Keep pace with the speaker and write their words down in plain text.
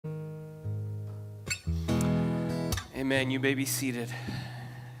Amen. You may be seated.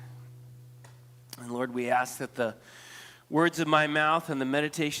 And Lord, we ask that the words of my mouth and the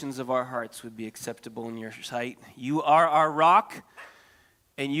meditations of our hearts would be acceptable in your sight. You are our rock,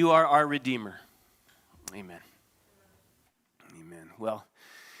 and you are our Redeemer. Amen. Amen. Well,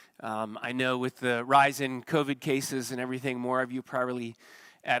 I know with the rise in COVID cases and everything, more of you probably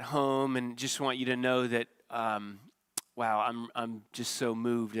at home, and just want you to know that, wow, I'm just so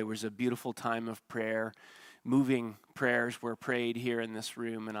moved. There was a beautiful time of prayer. Moving prayers were prayed here in this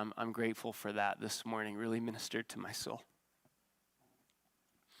room, and I'm grateful for that this morning. Really ministered to my soul.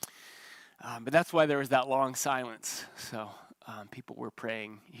 But that's why there was that long silence. So people were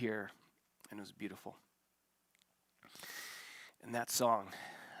praying here, and it was beautiful. And that song,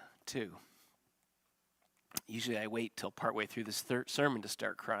 too. Usually I wait till partway through this sermon to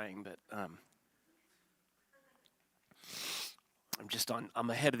start crying, but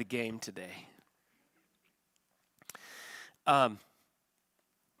I'm ahead of the game today.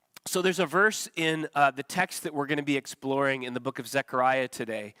 So there's a verse in the text that we're going to be exploring in the book of Zechariah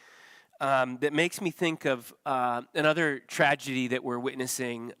today that makes me think of another tragedy that we're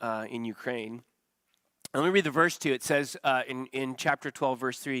witnessing in Ukraine. And let me read the verse to you. It says in chapter 12,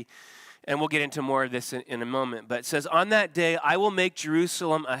 verse 3, and we'll get into more of this in a moment, but it says, "On that day I will make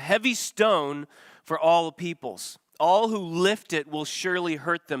Jerusalem a heavy stone for all the peoples. All who lift it will surely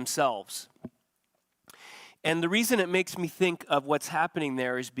hurt themselves." And the reason it makes me think of what's happening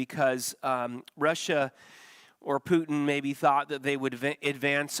there is because Russia or Putin maybe thought that they would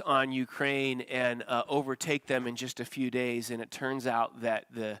advance on Ukraine and overtake them in just a few days. And it turns out that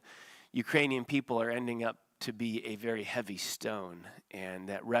the Ukrainian people are ending up to be a very heavy stone, and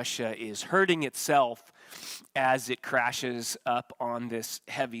that Russia is hurting itself as it crashes up on this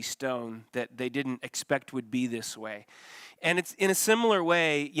heavy stone that they didn't expect would be this way. And it's in a similar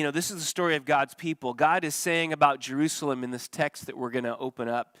way, this is the story of God's people. God is saying about Jerusalem in this text that we're going to open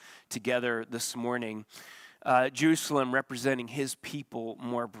up together this morning. Jerusalem representing his people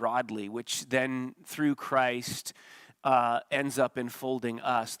more broadly, which then through Christ ends up enfolding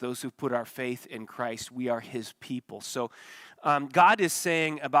us. Those who put our faith in Christ, we are his people. So God is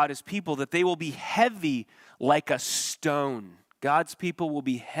saying about his people that they will be heavy like a stone. God's people will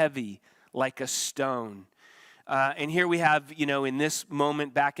be heavy like a stone. And here we have, in this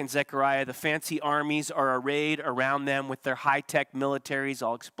moment back in Zechariah, the fancy armies are arrayed around them with their high-tech militaries.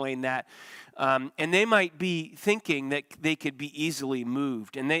 I'll explain that. And they might be thinking that they could be easily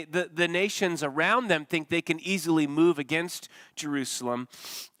moved. And the nations around them think they can easily move against Jerusalem.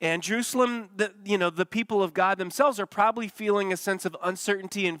 And Jerusalem, the people of God themselves are probably feeling a sense of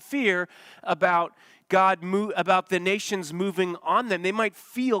uncertainty and fear about about the nations moving on them. They might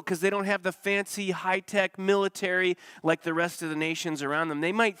feel, because they don't have the fancy high-tech military like the rest of the nations around them,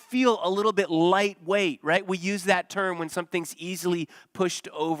 they might feel a little bit lightweight, right? We use that term when something's easily pushed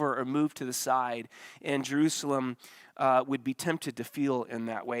over or moved to the side, and Jerusalem would be tempted to feel in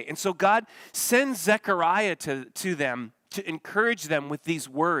that way. And so God sends Zechariah to them to encourage them with these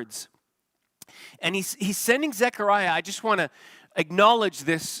words. And he's sending Zechariah, I just want to acknowledge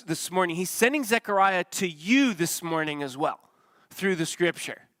this morning. He's sending Zechariah to you this morning as well through the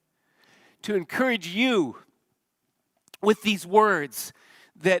scripture to encourage you with these words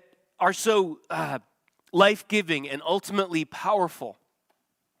that are so life-giving and ultimately powerful.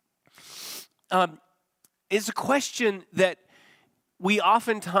 It's a question that we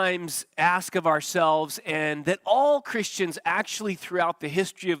oftentimes ask of ourselves, and that all Christians actually throughout the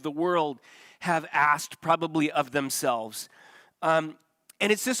history of the world have asked probably of themselves. And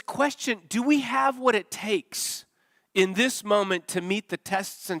it's this question, do we have what it takes in this moment to meet the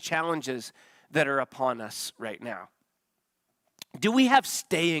tests and challenges that are upon us right now? Do we have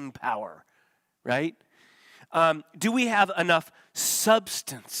staying power, right? Do we have enough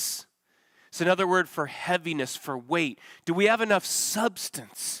substance? It's another word for heaviness, for weight. Do we have enough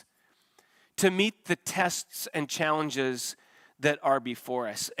substance to meet the tests and challenges that are before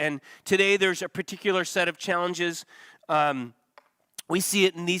us? And today there's a particular set of challenges. We see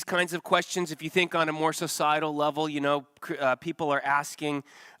it in these kinds of questions. If you think on a more societal level, people are asking,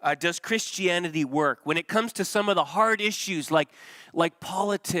 does Christianity work? When it comes to some of the hard issues like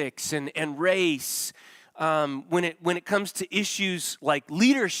politics and race, when it comes to issues like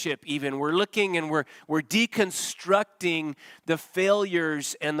leadership even, we're looking and we're deconstructing the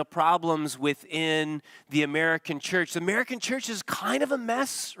failures and the problems within the American church. The American church is kind of a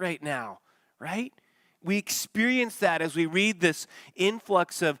mess right now, right? We experience that as we read this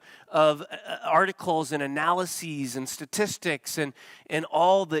influx of articles and analyses and statistics and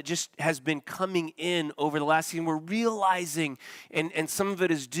all that just has been coming in over the last season. We're realizing, and some of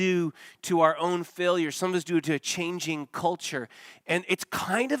it is due to our own failure, some of it is due to a changing culture. And it's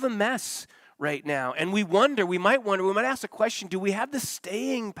kind of a mess right now. And we might ask the question, do we have the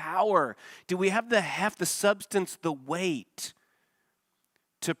staying power? Do we have the heft, the substance, the weight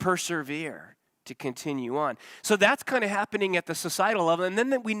to persevere, to continue on? So that's kind of happening at the societal level. And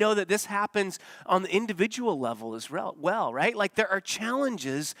then we know that this happens on the individual level as well, right? Like there are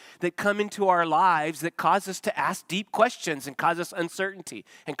challenges that come into our lives that cause us to ask deep questions and cause us uncertainty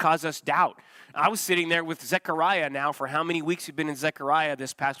and cause us doubt. I was sitting there with Zechariah now for how many weeks we've been in Zechariah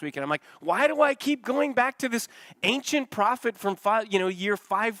this past week, and I'm like, why do I keep going back to this ancient prophet from year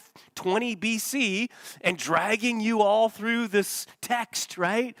 520 BC and dragging you all through this text,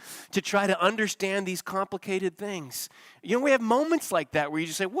 right? To try to understand these complicated things. We have moments like that where you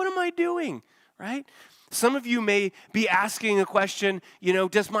just say, what am I doing, right? Some of you may be asking a question,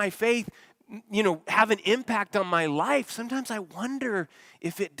 does my faith, have an impact on my life? Sometimes I wonder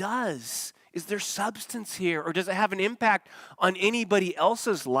if it does. Is there substance here, or does it have an impact on anybody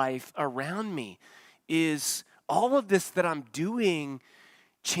else's life around me? Is all of this that I'm doing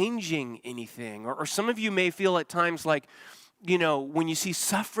changing anything? Or some of you may feel at times like, when you see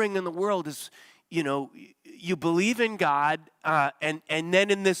suffering in the world, is, you believe in God, and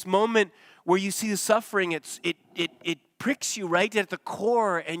then in this moment where you see the suffering, it pricks you right at the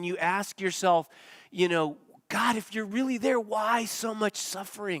core, and you ask yourself, God, if you're really there, why so much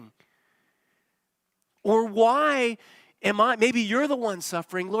suffering? Or why maybe you're the one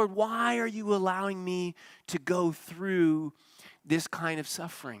suffering. Lord, why are you allowing me to go through this kind of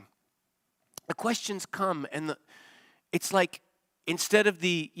suffering? The questions come, and it's like instead of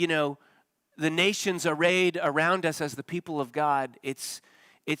the nations arrayed around us as the people of God, it's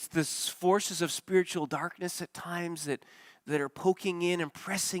the forces of spiritual darkness at times that are poking in and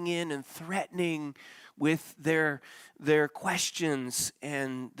pressing in and threatening with their questions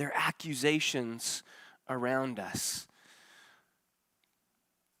and their accusations around us.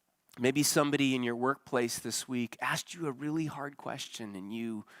 Maybe somebody in your workplace this week asked you a really hard question and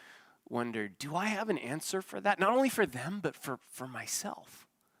you wondered, do I have an answer for that? Not only for them, but for myself.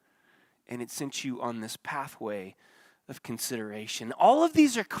 And it sent you on this pathway of consideration. All of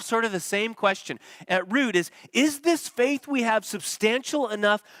these are sort of the same question. At root is this faith we have substantial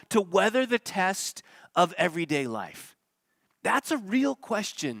enough to weather the test of everyday life? That's a real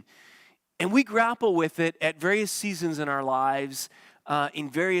question. And we grapple with it at various seasons in our lives in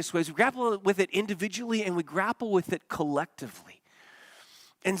various ways. We grapple with it individually and we grapple with it collectively.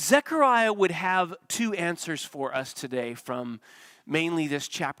 And Zechariah would have two answers for us today from mainly this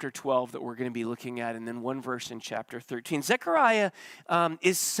chapter 12 that we're going to be looking at, and then one verse in chapter 13. Zechariah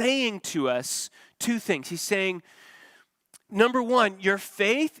is saying to us two things. He's saying, number one, your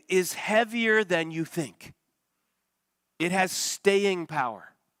faith is heavier than you think. It has staying power.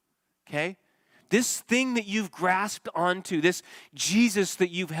 Okay? This thing that you've grasped onto, this Jesus that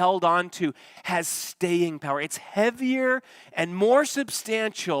you've held onto, has staying power. It's heavier and more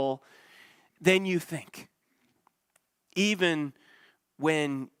substantial than you think. Even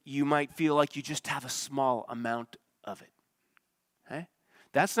when you might feel like you just have a small amount of it. Okay?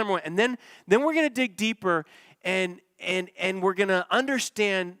 That's number one. And then we're going to dig deeper and we're going to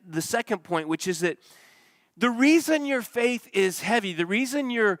understand the second point, which is that the reason your faith is heavy, the reason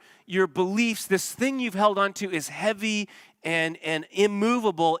your beliefs, this thing you've held on to is heavy and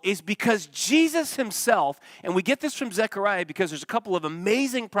immovable is because Jesus himself, and we get this from Zechariah because there's a couple of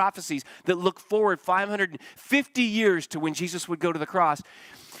amazing prophecies that look forward 550 years to when Jesus would go to the cross.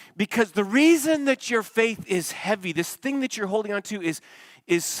 Because the reason that your faith is heavy, this thing that you're holding on to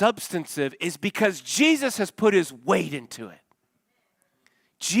is substantive, is because Jesus has put his weight into it.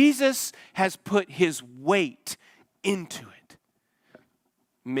 Jesus has put his weight into it,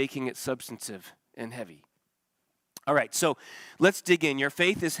 making it substantive and heavy. All right, so let's dig in. Your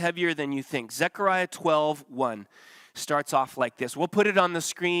faith is heavier than you think. Zechariah 12:1 starts off like this. We'll put it on the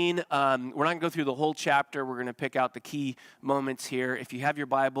screen. We're not going to go through the whole chapter. We're going to pick out the key moments here. If you have your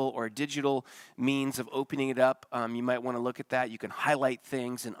Bible or a digital means of opening it up, you might want to look at that. You can highlight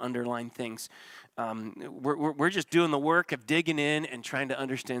things and underline things. We're just doing the work of digging in and trying to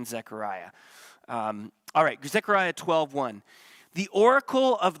understand Zechariah. All right, Zechariah 12:1. The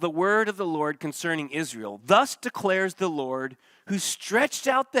oracle of the word of the Lord concerning Israel. Thus declares the Lord, who stretched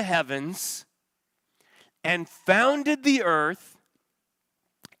out the heavens and founded the earth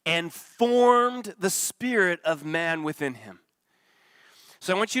and formed the spirit of man within him.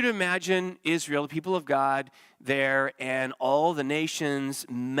 So I want you to imagine Israel, the people of God, there, and all the nations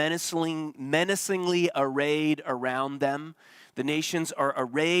menacingly arrayed around them. The nations are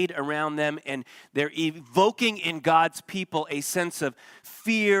arrayed around them, and they're evoking in God's people a sense of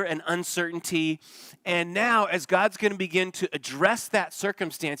fear and uncertainty. And now, as God's going to begin to address that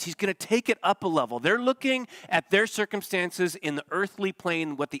circumstance, he's going to take it up a level. They're looking at their circumstances in the earthly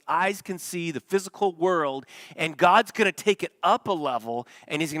plane, what the eyes can see, the physical world, and God's going to take it up a level,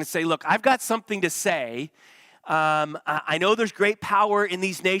 and he's going to say, look, I've got something to say. I know there's great power in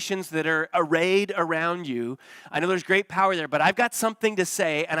these nations that are arrayed around you. I know there's great power there, but I've got something to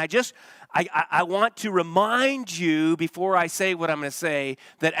say, and I want to remind you before I say what I'm going to say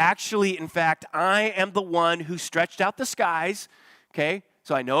that actually, in fact, I am the one who stretched out the skies, okay?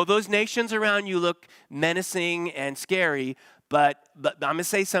 So I know those nations around you look menacing and scary, but I'm going to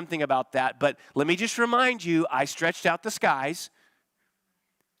say something about that. But let me just remind you, I stretched out the skies.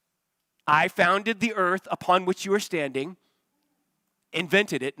 I founded the earth upon which you are standing,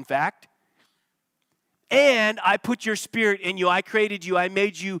 invented it, in fact, and I put your spirit in you. I created you. I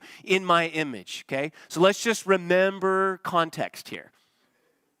made you in my image, okay? So let's just remember context here,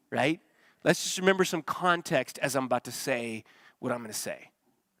 right? Let's just remember some context as I'm about to say what I'm going to say.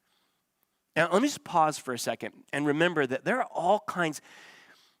 Now, let me just pause for a second and remember that there are all kinds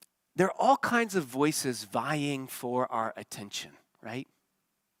of voices vying for our attention, right?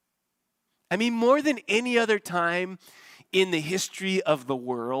 I mean, more than any other time in the history of the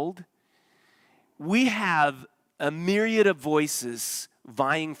world, we have a myriad of voices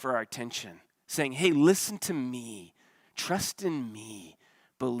vying for our attention, saying, hey, listen to me, trust in me,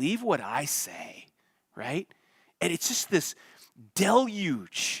 believe what I say, right? And it's just this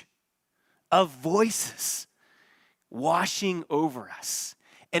deluge of voices washing over us.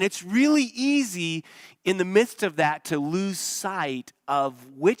 And it's really easy in the midst of that to lose sight of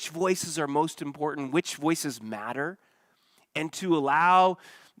which voices are most important, which voices matter, and to allow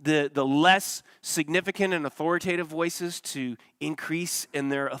the less significant and authoritative voices to increase in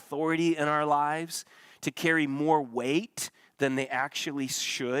their authority in our lives, to carry more weight than they actually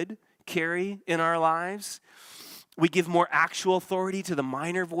should carry in our lives. We give more actual authority to the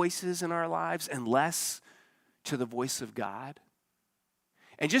minor voices in our lives and less to the voice of God.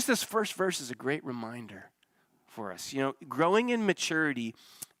 And just this first verse is a great reminder for us. You know, growing in maturity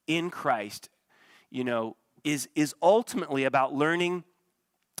in Christ, you know, is ultimately about learning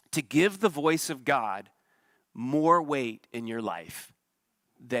to give the voice of God more weight in your life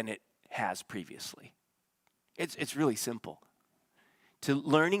than it has previously. It's really simple. To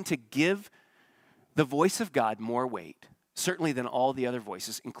learning to give the voice of God more weight, certainly than all the other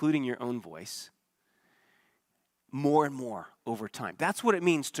voices, including your own voice, more and more over time. That's what it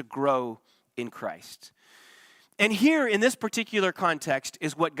means to grow in Christ. And here in this particular context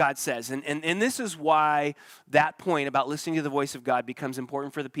is what God says. And this is why that point about listening to the voice of God becomes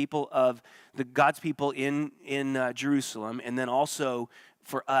important for the people of God's people in Jerusalem, and then also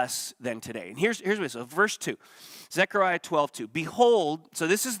for us then today. And here's what it says. Verse 2, Zechariah 12:2. Behold, so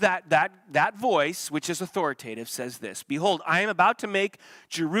this is that voice, which is authoritative, says this. Behold, I am about to make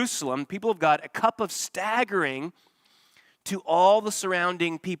Jerusalem, people of God, a cup of staggering to all the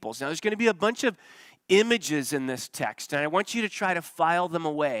surrounding peoples. Now, there's going to be a bunch of images in this text, and I want you to try to file them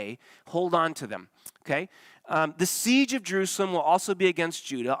away. Hold on to them, okay? The siege of Jerusalem will also be against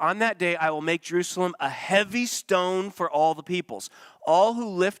Judah. On that day, I will make Jerusalem a heavy stone for all the peoples. All who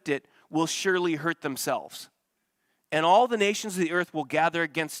lift it will surely hurt themselves, and all the nations of the earth will gather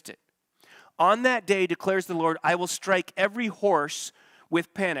against it. On that day, declares the Lord, I will strike every horse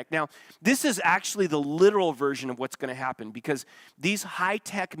with panic. Now, this is actually the literal version of what's going to happen, because these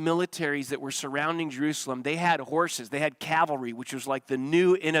high-tech militaries that were surrounding Jerusalem, they had horses, they had cavalry, which was like the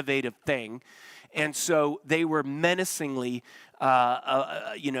new innovative thing. And so they were menacingly,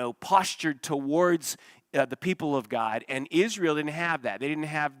 postured towards the people of God. And Israel didn't have that. They didn't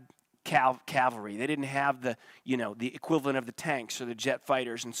have cavalry. They didn't have the equivalent of the tanks or the jet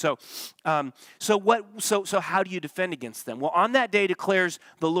fighters. And so how do you defend against them? Well, on that day declares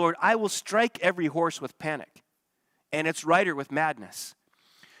the Lord, I will strike every horse with panic and its rider with madness.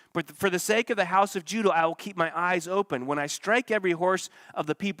 But for the sake of the house of Judah, I will keep my eyes open when I strike every horse of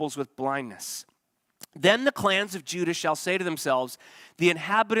the peoples with blindness. Then the clans of Judah shall say to themselves, the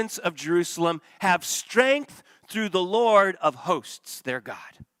inhabitants of Jerusalem have strength through the Lord of hosts, their God.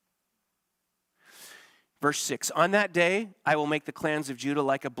 Verse 6, on that day, I will make the clans of Judah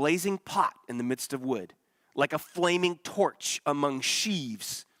like a blazing pot in the midst of wood, like a flaming torch among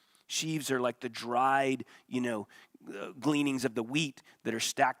sheaves. Sheaves are like the dried, gleanings of the wheat that are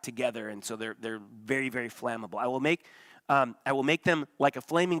stacked together, and so they're very, very flammable. I will make I will make them like a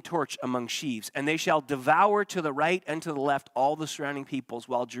flaming torch among sheaves, and they shall devour to the right and to the left all the surrounding peoples,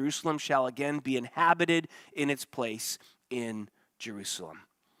 while Jerusalem shall again be inhabited in its place in Jerusalem.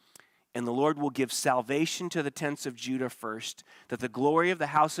 And the Lord will give salvation to the tents of Judah first, that the glory of the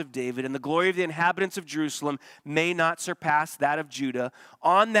house of David and the glory of the inhabitants of Jerusalem may not surpass that of Judah.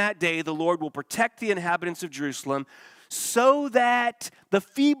 On that day, the Lord will protect the inhabitants of Jerusalem, so that the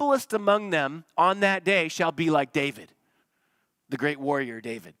feeblest among them on that day shall be like David, the great warrior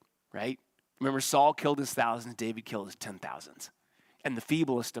David, right? Remember, Saul killed his thousands, David killed his 10,000s. And the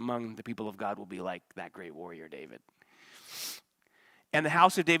feeblest among the people of God will be like that great warrior David. And the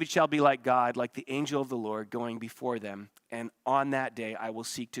house of David shall be like God, like the angel of the Lord going before them. And on that day I will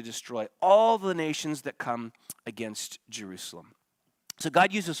seek to destroy all the nations that come against Jerusalem. So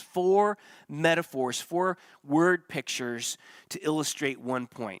God uses 4 metaphors, 4 word pictures to illustrate one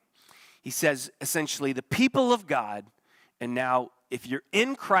point. He says, essentially, the people of God, and now if you're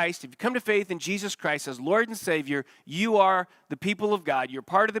in Christ, if you come to faith in Jesus Christ as Lord and Savior, you are the people of God. You're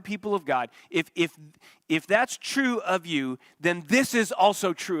part of the people of God. If that's true of you, then this is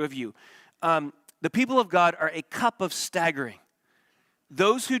also true of you. The people of God are a cup of staggering.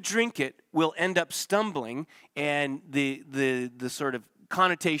 Those who drink it will end up stumbling, and the sort of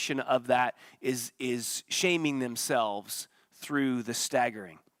connotation of that is shaming themselves through the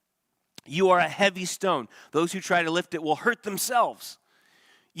staggering. You are a heavy stone. Those who try to lift it will hurt themselves.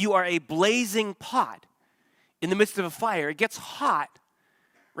 You are a blazing pot in the midst of a fire. It gets hot,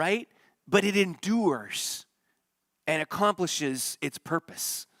 right? But it endures and accomplishes its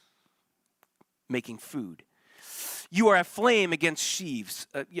purpose, making food. You are a flame against sheaves.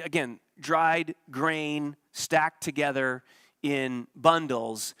 Again, dried grain stacked together in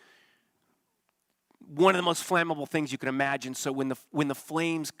bundles. One of the most flammable things you can imagine. So when the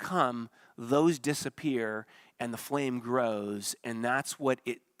flames come, those disappear and the flame grows, and that's what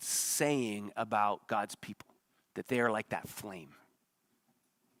it's saying about God's people, that they are like that flame,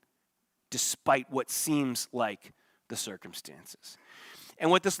 despite what seems like the circumstances.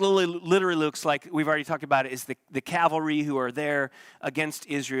 And what this literally looks like, we've already talked about it, is the cavalry who are there against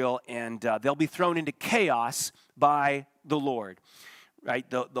Israel, and they'll be thrown into chaos by the Lord. Right?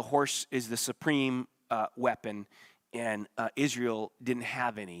 The horse is the supreme weapon, and Israel didn't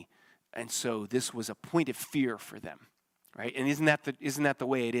have any, and so this was a point of fear for them, right? And isn't that the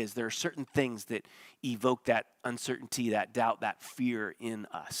way it is? There are certain things that evoke that uncertainty, that doubt, that fear in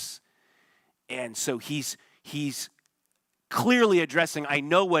us, and so he's clearly addressing, I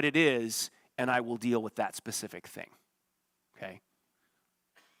know what it is, and I will deal with that specific thing. Okay,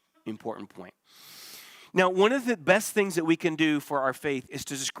 important point. Now, one of the best things that we can do for our faith is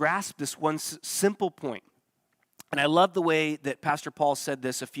to just grasp this one simple point. And I love the way that Pastor Paul said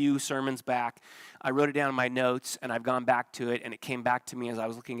this a few sermons back. I wrote it down in my notes, and I've gone back to it, and it came back to me as I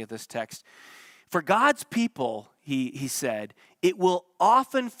was looking at this text. For God's people, he said, it will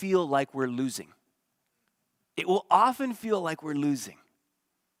often feel like we're losing. It will often feel like we're losing.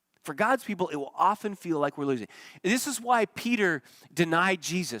 For God's people, it will often feel like we're losing. This is why Peter denied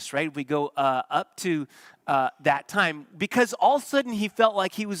Jesus, right? We go up to that time, because all of a sudden he felt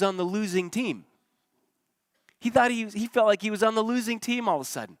like he was on the losing team. He felt like he was on the losing team all of a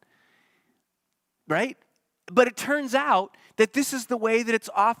sudden, right? But it turns out that this is the way that it's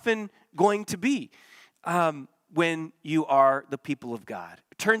often going to be when you are the people of God.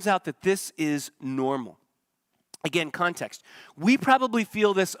 It turns out that this is normal. Again, context. We probably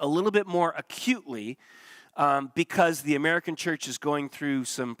feel this a little bit more acutely because the American church is going through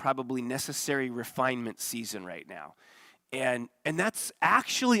some probably necessary refinement season right now. And that's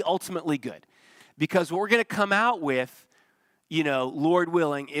actually ultimately good, because what we're going to come out with, Lord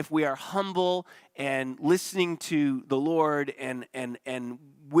willing, if we are humble and listening to the Lord and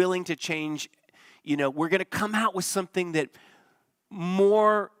willing to change, we're going to come out with something that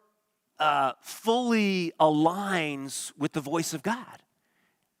more fully aligns with the voice of God,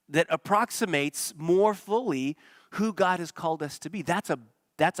 that approximates more fully who God has called us to be. That's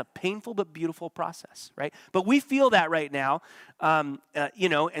a painful but beautiful process, right? But we feel that right now, but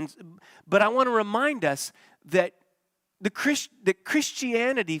I want to remind us that that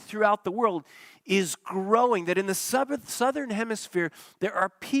Christianity throughout the world is growing, that in the southern hemisphere, there are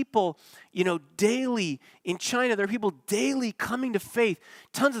people, daily, in China, there are people daily coming to faith,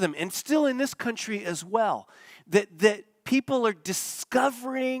 tons of them, and still in this country as well, that people are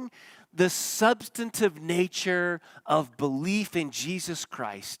discovering the substantive nature of belief in Jesus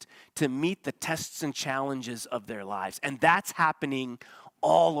Christ to meet the tests and challenges of their lives. And that's happening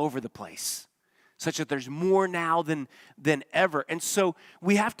all over the place. such that there's more now than ever. And so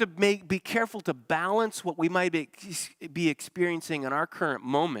we have to be careful to balance what we might be experiencing in our current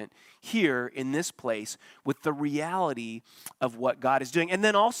moment here in this place with the reality of what God is doing. And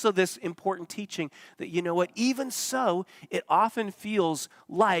then also this important teaching that, you know what, even so, it often feels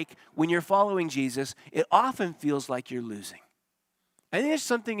like when you're following Jesus, it often feels like you're losing. I think there's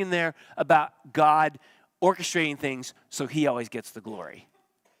something in there about God orchestrating things so he always gets the glory,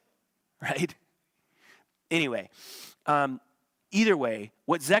 right? Anyway, either way,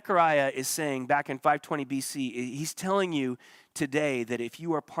 what Zechariah is saying back in 520 BC, he's telling you today that if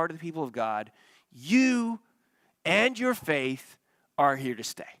you are part of the people of God, you and your faith are here to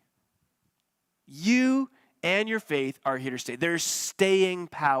stay. You and your faith are here to stay. There's staying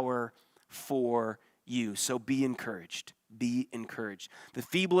power for you, so be encouraged. Be encouraged. The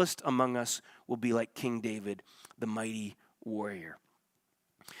feeblest among us will be like King David, the mighty warrior.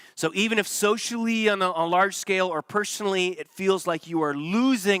 So even if socially on a large scale or personally it feels like you are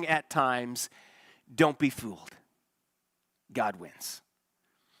losing at times, don't be fooled. God wins.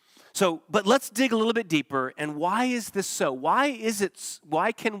 So, but let's dig a little bit deeper. And why is this so? Why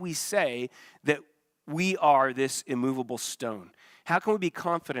can we say that we are this immovable stone? How can we be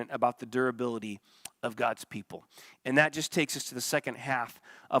confident about the durability of God's people? And that just takes us to the second half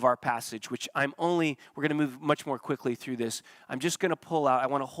of our passage, which we're going to move much more quickly through this. I'm just going to pull out, I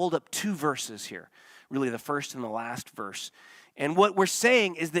want to hold up two verses here, really the first and the last verse. And what we're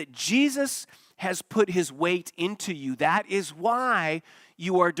saying is that Jesus has put his weight into you. That is why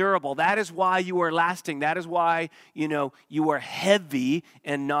you are durable. That is why you are lasting. That is why, you are heavy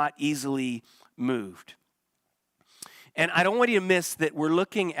and not easily moved. And I don't want you to miss that we're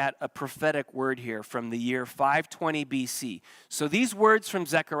looking at a prophetic word here from the year 520 BC. So these words from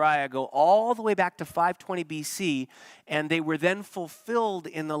Zechariah go all the way back to 520 BC, and they were then fulfilled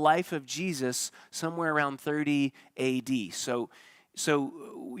in the life of Jesus somewhere around 30 AD. So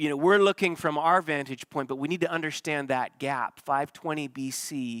we're looking from our vantage point, but we need to understand that gap, 520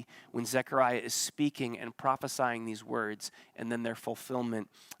 BC, when Zechariah is speaking and prophesying these words, and then their fulfillment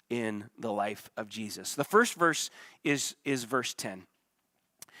in the life of Jesus. The first verse is verse 10.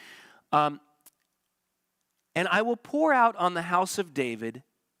 And I will pour out on the house of David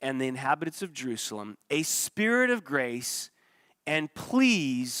and the inhabitants of Jerusalem a spirit of grace and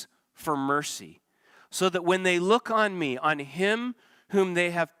pleas for mercy, so that when they look on me, on him whom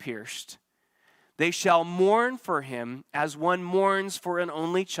they have pierced, they shall mourn for him as one mourns for an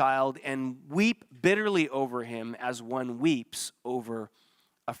only child, and weep bitterly over him as one weeps over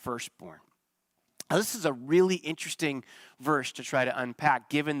a firstborn. Now, this is a really interesting verse to try to unpack,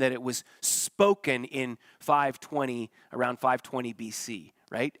 given that it was spoken in around 520 BC,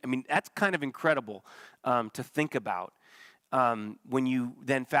 right? I mean, that's kind of incredible to think about. When you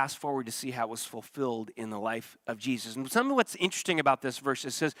then fast forward to see how it was fulfilled in the life of Jesus. And some of what's interesting about this verse,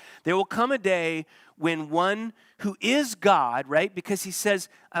 it says, there will come a day when one who is God, right? Because he says,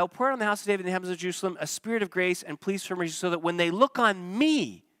 I will pour out on the house of David and the inhabitants of Jerusalem a spirit of grace and pleas for mercy, so that when they look on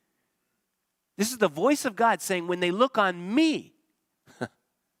me, this is the voice of God saying, when they look on me,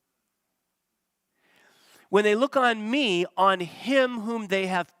 when they look on me, on him whom they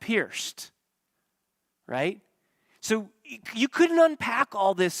have pierced, right? So you couldn't unpack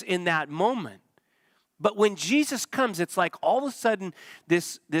all this in that moment. But when Jesus comes, it's like all of a sudden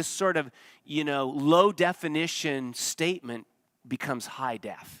this sort of, low definition statement becomes high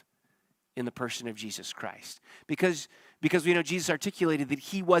def in the person of Jesus Christ. Because we know Jesus articulated that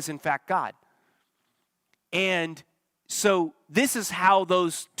he was in fact God. And so this is how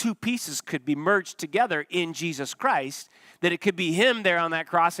those two pieces could be merged together in Jesus Christ, that it could be him there on that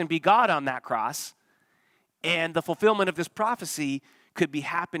cross and be God on that cross. And the fulfillment of this prophecy could be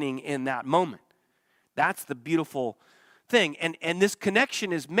happening in that moment. That's the beautiful thing. And this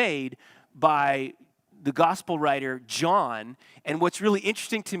connection is made by the gospel writer John. And what's really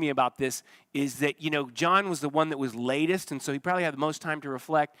interesting to me about this is that, John was the one that was latest, and so he probably had the most time to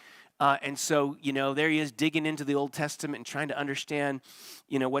reflect. And so, there he is digging into the Old Testament and trying to understand,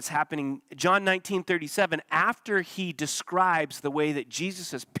 what's happening. John 19:37, after he describes the way that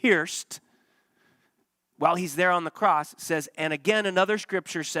Jesus is pierced, while he's there on the cross, it says, and again, another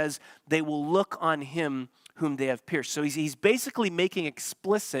scripture says, they will look on him whom they have pierced. So he's basically making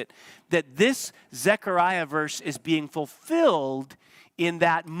explicit that this Zechariah verse is being fulfilled in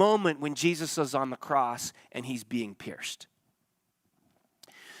that moment when Jesus is on the cross and he's being pierced.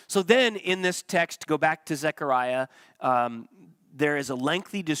 So then in this text, go back to Zechariah, there is a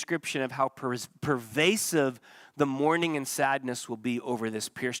lengthy description of how pervasive the mourning and sadness will be over this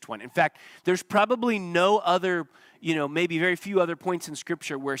pierced one. In fact, there's probably no other, maybe very few other points in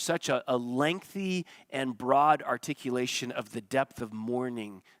Scripture where such a lengthy and broad articulation of the depth of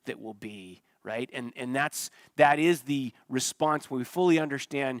mourning that will be, right? And that is the response when we fully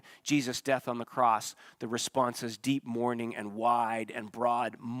understand Jesus' death on the cross. The response is deep mourning and wide and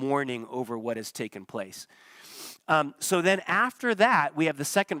broad mourning over what has taken place. So then after that, we have the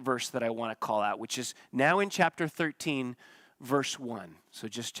second verse that I want to call out, which is now in chapter 13, verse 1. So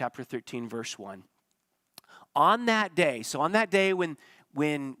just chapter 13, verse 1. On that day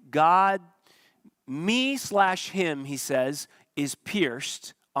when God, me/him, he says, is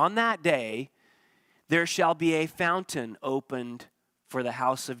pierced, on that day there shall be a fountain opened for the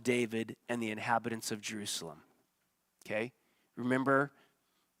house of David and the inhabitants of Jerusalem. Okay? Remember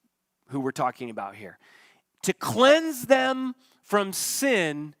who we're talking about here. To cleanse them from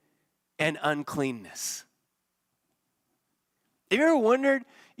sin and uncleanness. Have you ever wondered,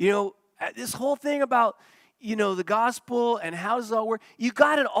 this whole thing about, the gospel and how does it all work? You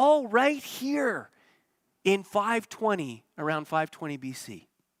got it all right here in 520, around 520 BC.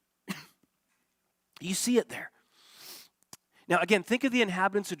 You see it there. Now, again, think of the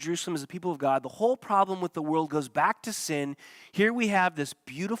inhabitants of Jerusalem as the people of God. The whole problem with the world goes back to sin. Here we have this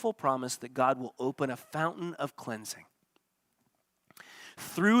beautiful promise that God will open a fountain of cleansing.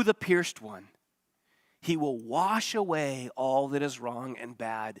 Through the pierced one, he will wash away all that is wrong and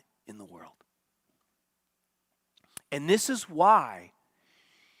bad in the world. And this is why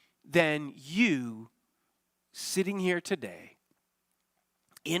then you, sitting here today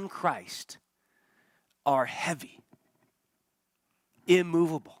in Christ, are heavy,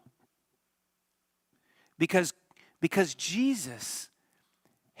 immovable. Because Jesus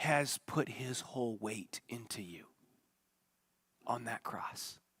has put his whole weight into you on that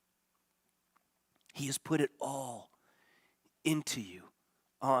cross. He has put it all into you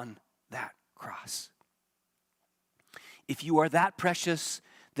on that cross. If you are that precious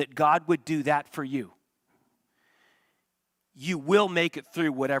that God would do that for you, you will make it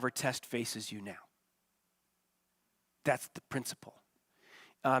through whatever test faces you now. That's the principle.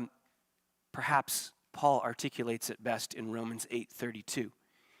 Perhaps Paul articulates it best in Romans 8:32.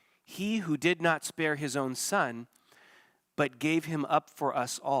 He who did not spare his own son, but gave him up for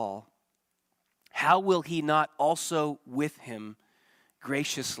us all, how will he not also with him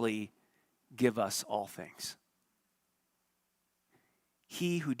graciously give us all things?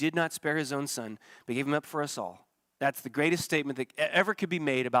 He who did not spare his own son, but gave him up for us all. That's the greatest statement that ever could be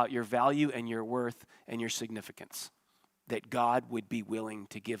made about your value and your worth and your significance. That God would be willing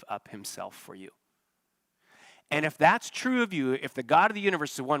to give up himself for you. And if that's true of you, if the God of the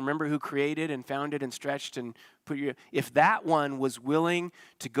universe, the one, remember, who created and founded and stretched and put you, if that one was willing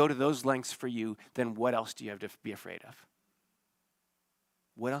to go to those lengths for you, then what else do you have to be afraid of?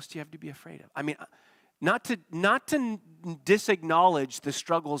 What else do you have to be afraid of? I mean, not to disacknowledge the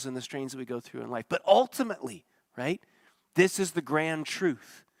struggles and the strains that we go through in life, but ultimately, right? This is the grand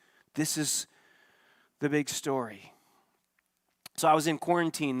truth. This is the big story. So I was in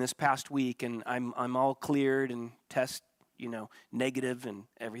quarantine this past week, and I'm all cleared and test, negative and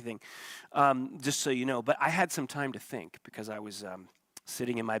everything, just so you know. But I had some time to think because I was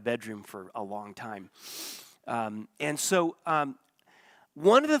sitting in my bedroom for a long time. And so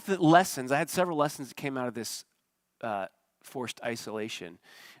one of the lessons, I had several lessons that came out of this forced isolation.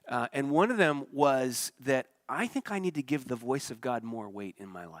 And one of them was that I think I need to give the voice of God more weight in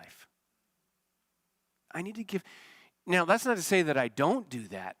my life. I need to give... Now, that's not to say that I don't do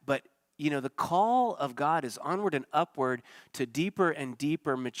that, but, the call of God is onward and upward to deeper and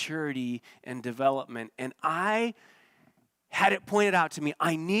deeper maturity and development. And I had it pointed out to me,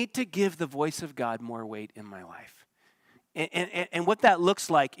 I need to give the voice of God more weight in my life. And what that looks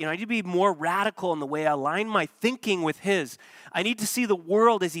like, I need to be more radical in the way I align my thinking with his. I need to see the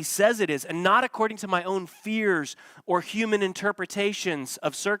world as he says it is, and not according to my own fears or human interpretations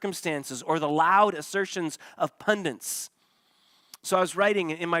of circumstances or the loud assertions of pundits. So I was writing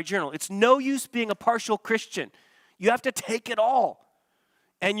in my journal, it's no use being a partial Christian. You have to take it all.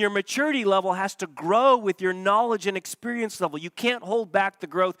 And your maturity level has to grow with your knowledge and experience level. You can't hold back the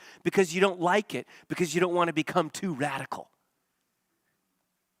growth because you don't like it, because you don't want to become too radical.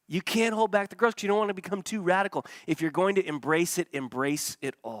 You can't hold back the growth because you don't want to become too radical. If you're going to embrace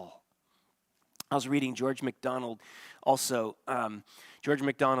it all. I was reading George MacDonald also. George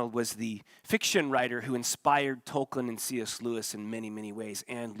MacDonald was the fiction writer who inspired Tolkien and C.S. Lewis in many, many ways,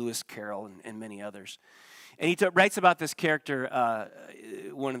 and Lewis Carroll and many others. And he writes about this character,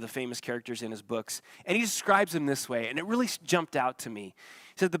 one of the famous characters in his books, and he describes him this way, and it really jumped out to me.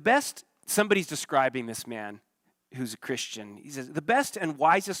 He said, somebody's describing this man, who's a Christian. He says, the best and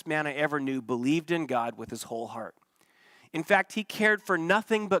wisest man I ever knew believed in God with his whole heart. In fact, he cared for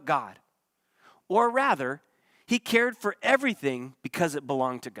nothing but God. Or rather, he cared for everything because it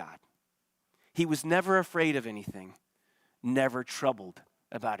belonged to God. He was never afraid of anything, never troubled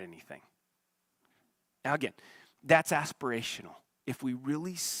about anything. Now again, that's aspirational. If we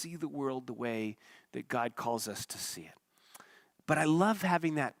really see the world the way that God calls us to see it. But I love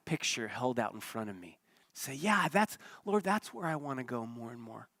having that picture held out in front of me. Say, yeah, Lord, that's where I want to go more and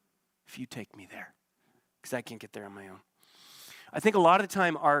more. If you take me there. Because I can't get there on my own. I think a lot of the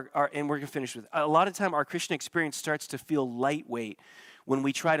time and we're going to finish with, a lot of the time our Christian experience starts to feel lightweight when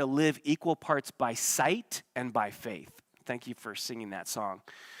we try to live equal parts by sight and by faith. Thank you for singing that song.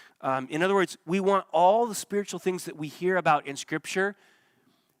 In other words, we want all the spiritual things that we hear about in Scripture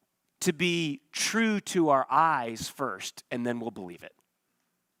to be true to our eyes first, and then we'll believe it.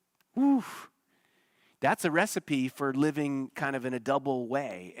 Whew. That's a recipe for living kind of in a double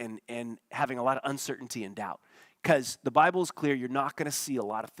way and having a lot of uncertainty and doubt. Because the Bible is clear, you're not going to see a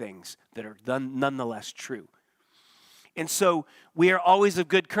lot of things that are nonetheless true. And so we are always of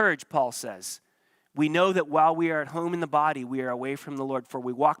good courage, Paul says. We know that while we are at home in the body, we are away from the Lord, for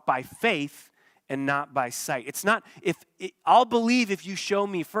we walk by faith and not by sight. It's not, I'll believe if you show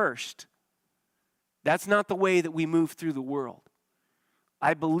me first. That's not the way that we move through the world.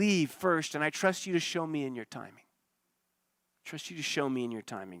 I believe first, and I trust you to show me in your timing. Trust you to show me in your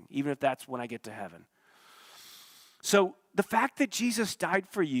timing, even if that's when I get to heaven. So the fact that Jesus died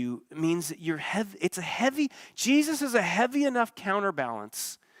for you means that you're heavy. Jesus is a heavy enough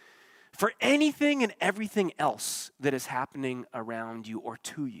counterbalance for anything and everything else that is happening around you or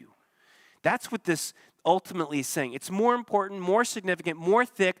to you. That's what this ultimately is saying. It's more important, more significant, more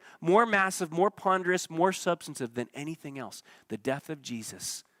thick, more massive, more ponderous, more substantive than anything else. The death of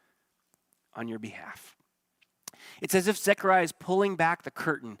Jesus on your behalf. It's as if Zechariah is pulling back the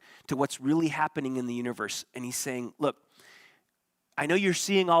curtain to what's really happening in the universe. And he's saying, look, I know you're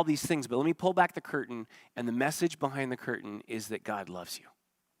seeing all these things, but let me pull back the curtain. And the message behind the curtain is that God loves you.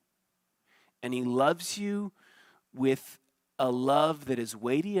 And he loves you with a love that is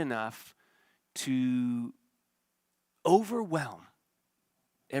weighty enough to overwhelm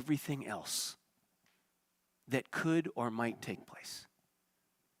everything else that could or might take place.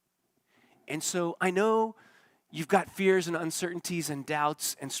 And so I know you've got fears and uncertainties and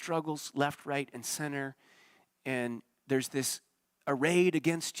doubts and struggles left, right, and center. And there's this arrayed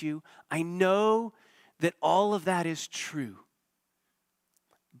against you. I know that all of that is true.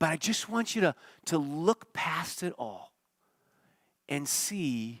 But I just want you to look past it all and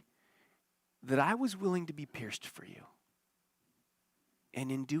see that I was willing to be pierced for you.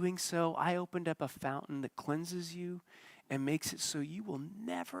 And in doing so, I opened up a fountain that cleanses you and makes it so you will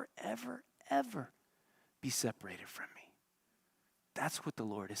never, ever, ever be separated from me. That's what the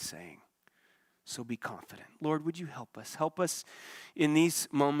Lord is saying. So be confident. Lord, would you help us? Help us in these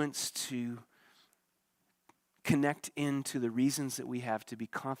moments to connect into the reasons that we have to be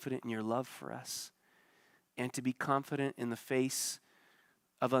confident in your love for us and to be confident in the face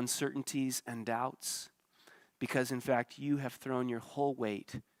of uncertainties and doubts, because in fact you have thrown your whole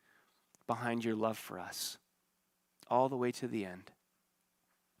weight behind your love for us all the way to the end.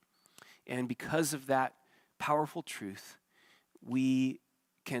 And because of that powerful truth, we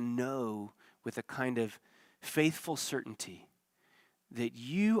can know with a kind of faithful certainty that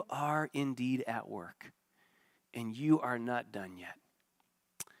you are indeed at work and you are not done yet.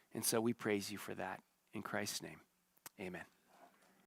 And so we praise you for that in Christ's name. Amen.